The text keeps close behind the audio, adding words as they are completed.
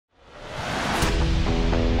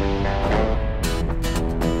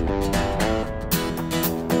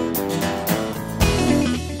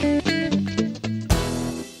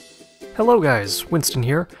Hello guys, Winston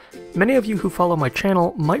here. Many of you who follow my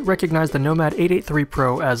channel might recognize the Nomad 883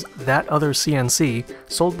 Pro as that other CNC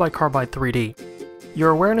sold by Carbide 3D.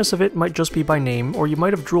 Your awareness of it might just be by name, or you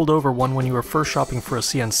might have drooled over one when you were first shopping for a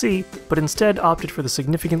CNC, but instead opted for the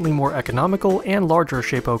significantly more economical and larger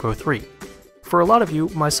Shapeoko 3. For a lot of you,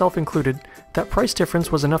 myself included, that price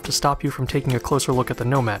difference was enough to stop you from taking a closer look at the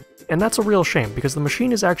Nomad. And that's a real shame, because the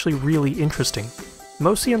machine is actually really interesting.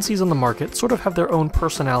 Most CNCs on the market sort of have their own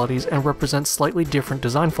personalities and represent slightly different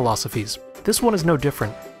design philosophies. This one is no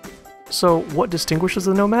different. So what distinguishes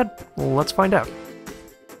the Nomad? Well, let's find out.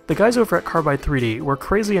 The guys over at Carbide 3D were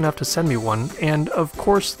crazy enough to send me one, and of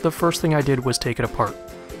course the first thing I did was take it apart.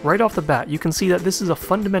 Right off the bat, you can see that this is a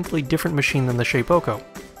fundamentally different machine than the Shapeoko.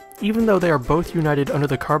 Even though they are both united under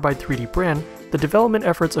the Carbide 3D brand, the development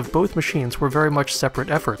efforts of both machines were very much separate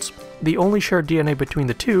efforts. The only shared DNA between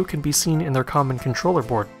the two can be seen in their common controller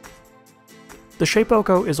board. The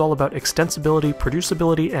Shapeoko is all about extensibility,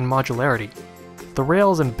 producibility, and modularity. The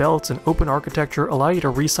rails and belts and open architecture allow you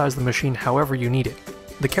to resize the machine however you need it.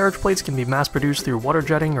 The carriage plates can be mass-produced through water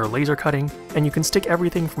jetting or laser cutting, and you can stick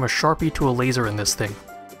everything from a Sharpie to a laser in this thing.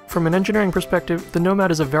 From an engineering perspective, the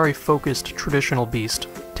Nomad is a very focused, traditional beast.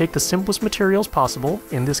 Take the simplest materials possible,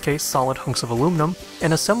 in this case solid hunks of aluminum,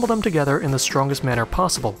 and assemble them together in the strongest manner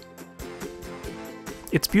possible.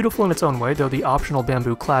 It's beautiful in its own way, though the optional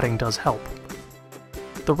bamboo cladding does help.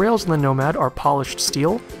 The rails in the Nomad are polished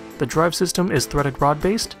steel, the drive system is threaded rod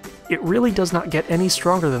based. It really does not get any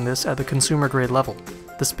stronger than this at the consumer grade level.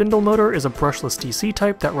 The spindle motor is a brushless DC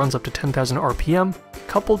type that runs up to 10,000 RPM,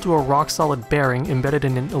 coupled to a rock-solid bearing embedded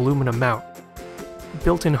in an aluminum mount.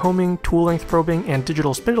 Built-in homing, tool length probing, and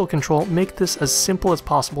digital spindle control make this as simple as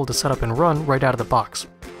possible to set up and run right out of the box.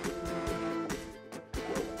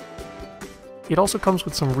 It also comes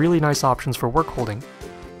with some really nice options for work holding.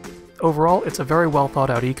 Overall, it's a very well thought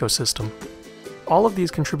out ecosystem. All of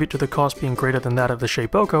these contribute to the cost being greater than that of the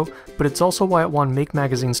Shapeoko, but it's also why it won Make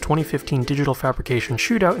Magazine's 2015 Digital Fabrication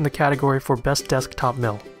Shootout in the category for Best Desktop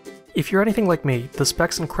Mill. If you're anything like me, the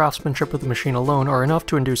specs and craftsmanship of the machine alone are enough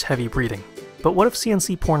to induce heavy breathing. But what if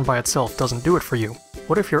CNC porn by itself doesn't do it for you?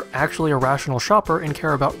 What if you're actually a rational shopper and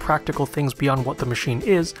care about practical things beyond what the machine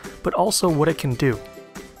is, but also what it can do?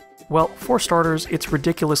 Well, for starters, it's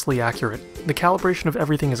ridiculously accurate. The calibration of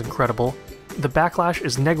everything is incredible. The backlash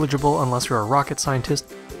is negligible unless you're a rocket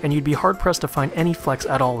scientist, and you'd be hard-pressed to find any flex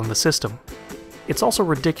at all in the system. It's also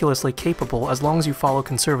ridiculously capable as long as you follow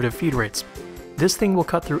conservative feed rates. This thing will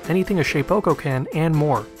cut through anything a Shapeoko can and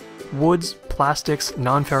more. Woods, plastics,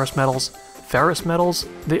 non-ferrous metals, ferrous metals,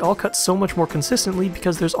 they all cut so much more consistently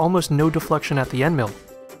because there's almost no deflection at the end mill.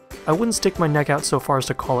 I wouldn't stick my neck out so far as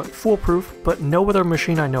to call it foolproof, but no other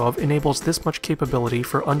machine I know of enables this much capability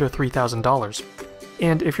for under $3,000.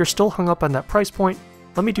 And if you're still hung up on that price point,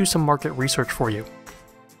 let me do some market research for you.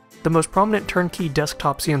 The most prominent turnkey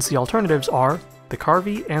desktop CNC alternatives are the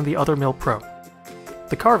Carvey and the Other Mill Pro.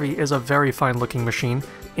 The Carvey is a very fine looking machine,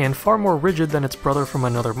 and far more rigid than its brother from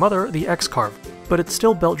another mother, the X-Carve, but it's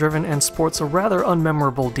still belt driven and sports a rather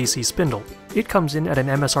unmemorable DC spindle. It comes in at an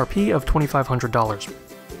MSRP of $2,500.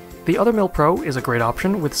 The Other Mill Pro is a great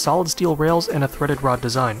option with solid steel rails and a threaded rod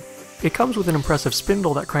design. It comes with an impressive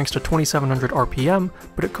spindle that cranks to 2,700 RPM,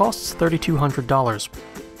 but it costs $3,200.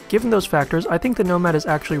 Given those factors, I think the Nomad is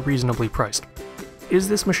actually reasonably priced. Is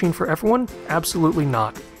this machine for everyone? Absolutely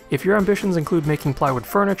not. If your ambitions include making plywood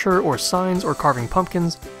furniture, or signs, or carving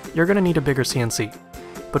pumpkins, you're going to need a bigger CNC.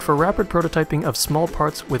 But for rapid prototyping of small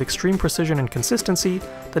parts with extreme precision and consistency,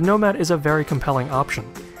 the Nomad is a very compelling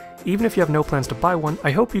option. Even if you have no plans to buy one,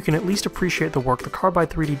 I hope you can at least appreciate the work the Carbide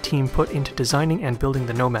 3D team put into designing and building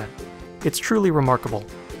the Nomad. It's truly remarkable.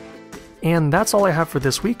 And that's all I have for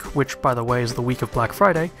this week, which by the way is the week of Black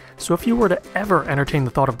Friday, so if you were to ever entertain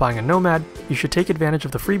the thought of buying a Nomad, you should take advantage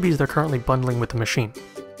of the freebies they're currently bundling with the machine.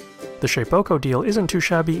 The Shapeoko deal isn't too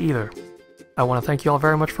shabby either. I want to thank you all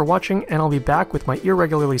very much for watching, and I'll be back with my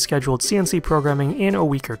irregularly scheduled CNC programming in a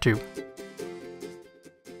week or two.